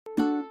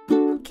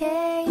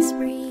case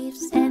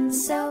briefs, and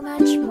so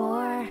much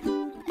more.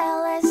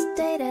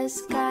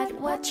 LSData's got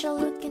what you're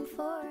looking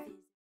for.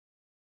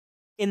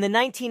 In the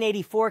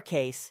 1984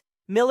 case,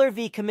 Miller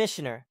v.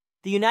 Commissioner,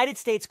 the United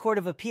States Court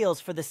of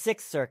Appeals for the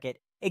Sixth Circuit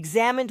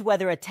examined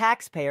whether a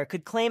taxpayer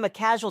could claim a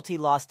casualty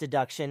loss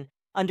deduction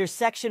under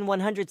Section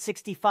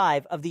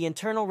 165 of the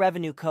Internal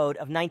Revenue Code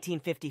of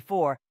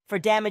 1954 for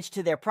damage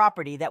to their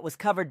property that was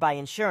covered by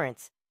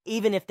insurance,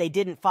 even if they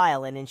didn't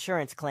file an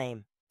insurance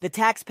claim. The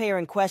taxpayer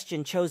in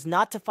question chose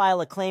not to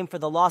file a claim for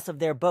the loss of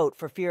their boat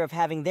for fear of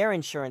having their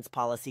insurance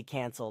policy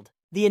canceled.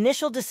 The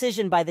initial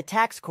decision by the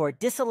tax court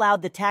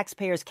disallowed the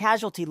taxpayer's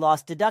casualty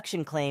loss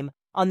deduction claim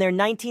on their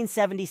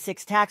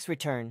 1976 tax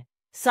return,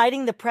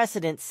 citing the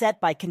precedent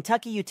set by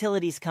Kentucky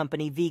Utilities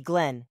Company v.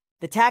 Glenn.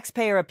 The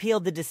taxpayer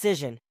appealed the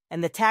decision,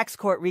 and the tax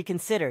court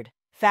reconsidered,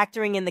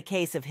 factoring in the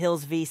case of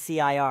Hills v.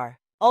 CIR.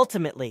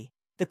 Ultimately,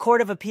 the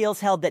Court of Appeals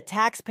held that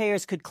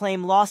taxpayers could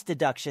claim loss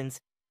deductions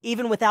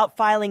even without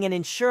filing an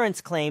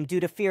insurance claim due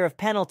to fear of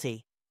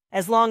penalty,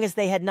 as long as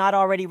they had not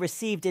already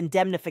received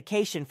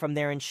indemnification from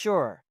their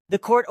insurer. The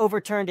court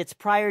overturned its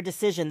prior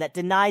decision that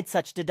denied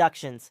such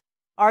deductions,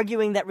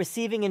 arguing that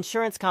receiving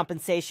insurance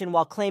compensation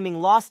while claiming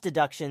loss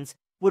deductions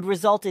would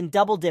result in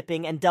double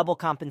dipping and double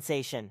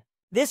compensation.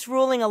 This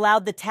ruling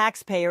allowed the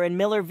taxpayer and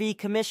Miller v.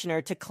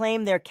 Commissioner to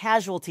claim their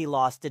casualty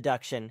loss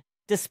deduction,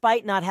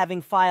 despite not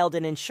having filed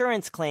an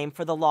insurance claim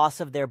for the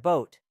loss of their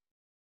boat.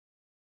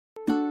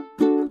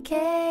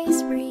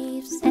 Case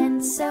briefs,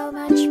 and so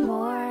much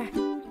more.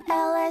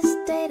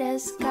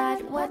 LSData's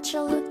got what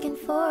you're looking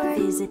for.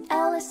 Visit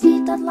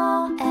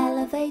lsd.law,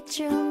 elevate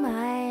your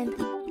mind.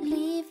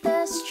 Leave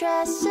the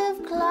stress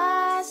of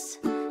class.